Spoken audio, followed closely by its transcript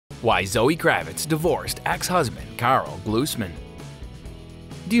Why Zoe Kravitz divorced ex-husband Karl Glusman.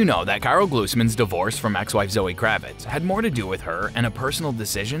 Do you know that Karl Glusman's divorce from ex-wife Zoe Kravitz had more to do with her and a personal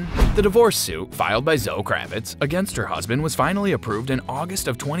decision? The divorce suit filed by Zoe Kravitz against her husband was finally approved in August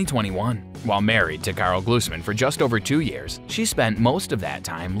of 2021. While married to Karl Glusman for just over 2 years, she spent most of that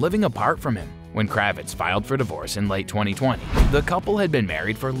time living apart from him. When Kravitz filed for divorce in late 2020, the couple had been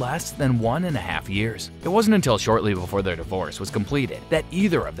married for less than 1.5 years. It wasn't until shortly before their divorce was completed that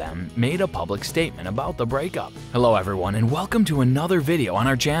either of them made a public statement about the breakup. Hello everyone and welcome to another video on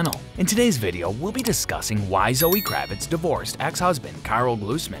our channel. In today's video, we'll be discussing why Zoe Kravitz divorced ex-husband Karl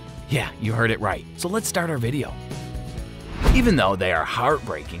Glusman. Yeah, you heard it right, so let's start our video. Even though they are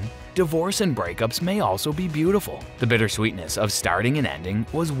heartbreaking, divorce and breakups may also be beautiful. The bittersweetness of starting and ending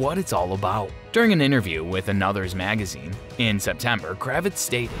was what it's all about. During an interview with Another's magazine in September, Kravitz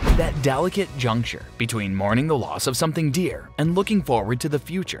stated that delicate juncture between mourning the loss of something dear and looking forward to the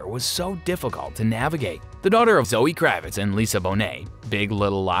future was so difficult to navigate. The daughter of Zoe Kravitz and Lisa Bonet, Big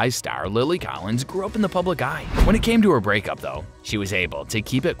Little Lies star Lily Collins grew up in the public eye. When it came to her breakup though, she was able to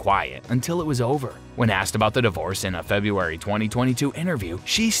keep it quiet until it was over. When asked about the divorce in a February 2022 interview,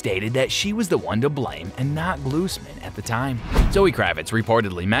 she stated that she was the one to blame and not Glusman at the time. Zoe Kravitz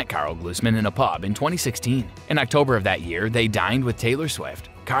reportedly met Karl Glusman in a pub in 2016. In October of that year, they dined with Taylor Swift,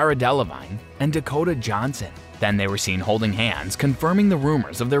 Cara Delevingne, and Dakota Johnson. Then they were seen holding hands, confirming the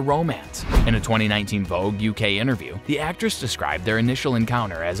rumors of their romance. In a 2019 Vogue UK interview, the actress described their initial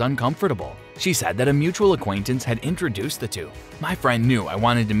encounter as uncomfortable. She said that a mutual acquaintance had introduced the two. "My friend knew I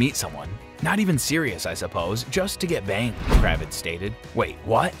wanted to meet someone. Not even serious, I suppose, just to get banged," Kravitz stated. "Wait,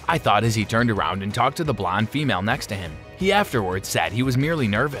 what?" I thought as he turned around and talked to the blonde female next to him. He afterwards said he was merely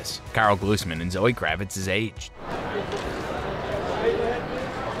nervous. Karl Glusman and Zoe Kravitz's age.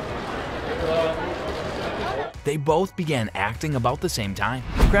 They both began acting about the same time.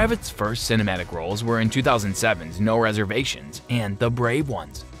 Kravitz's first cinematic roles were in 2007's No Reservations and The Brave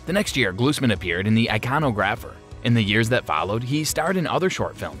Ones. The next year, Glusman appeared in The Iconographer. In the years that followed, he starred in other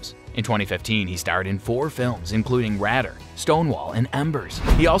short films. In 2015, he starred in 4 films, including Radar, Stonewall, and Embers.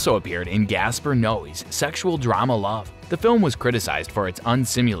 He also appeared in Gaspar Noé's sexual drama Love. The film was criticized for its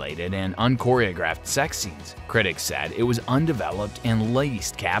unsimulated and unchoreographed sex scenes. Critics said it was undeveloped and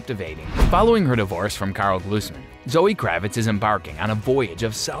least captivating. Following her divorce from Karl Glusman, Zoe Kravitz is embarking on a voyage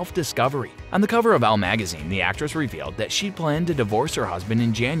of self-discovery. On the cover of Elle magazine, the actress revealed that she planned to divorce her husband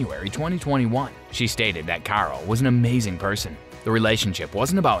in January 2021. She stated that Karl was an amazing person. The relationship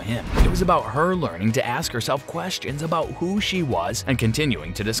wasn't about him, it was about her learning to ask herself questions about who she was and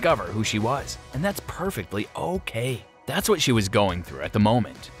continuing to discover who she was. And that's perfectly okay. That's what she was going through at the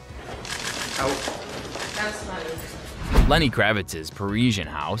moment. Lenny Kravitz's Parisian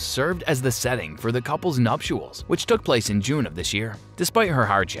house served as the setting for the couple's nuptials, which took place in June of this year. Despite her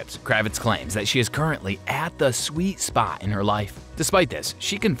hardships, Kravitz claims that she is currently at the sweet spot in her life. Despite this,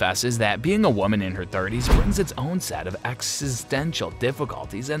 she confesses that being a woman in her 30s brings its own set of existential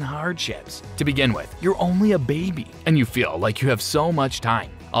difficulties and hardships. To begin with, you're only a baby, and you feel like you have so much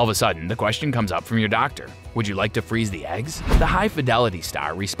time. All of a sudden, the question comes up from your doctor. Would you like to freeze the eggs? The high-fidelity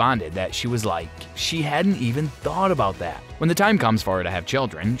star responded that she hadn't even thought about that. When the time comes for her to have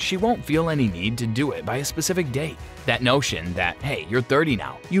children, she won't feel any need to do it by a specific date. That notion that, hey, you're 30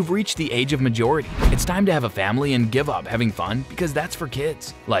 now, you've reached the age of majority, it's time to have a family and give up having fun because that's for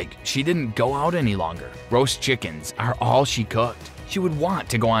kids. Like, she didn't go out any longer. Roast chickens are all she cooked. She would want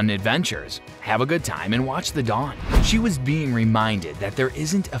to go on adventures, have a good time, and watch the dawn. She was being reminded that there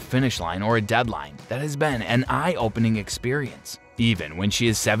isn't a finish line or a deadline. That has been an eye-opening experience. Even when she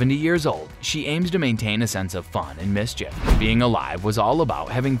is 70 years old, she aims to maintain a sense of fun and mischief. Being alive was all about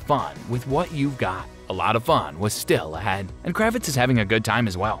having fun with what you've got. A lot of fun was still ahead, and Kravitz is having a good time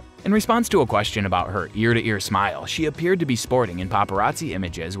as well. In response to a question about her ear-to-ear smile she appeared to be sporting in paparazzi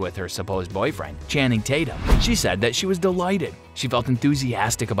images with her supposed boyfriend, Channing Tatum, she said that she was delighted. She felt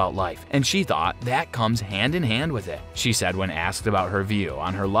enthusiastic about life, and she thought that comes hand in hand with it. She said when asked about her view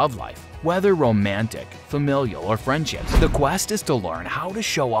on her love life, whether romantic, familial, or friendships, the quest is to learn how to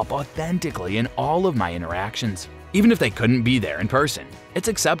show up authentically in all of my interactions. Even if they couldn't be there in person, it's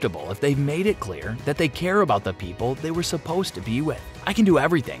acceptable if they've made it clear that they care about the people they were supposed to be with. I can do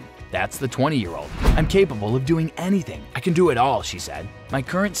everything. That's the 20-year-old. I'm capable of doing anything. I can do it all, she said. My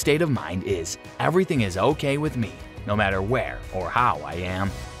current state of mind is everything is okay with me, no matter where or how I am.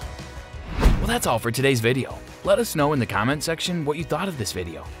 Well, that's all for today's video. Let us know in the comment section what you thought of this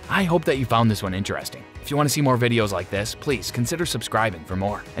video. I hope that you found this one interesting. If you want to see more videos like this, please consider subscribing for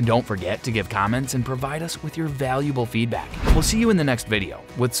more. And don't forget to give comments and provide us with your valuable feedback. We'll see you in the next video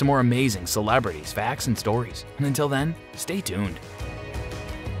with some more amazing celebrities, facts, and stories. And until then, stay tuned.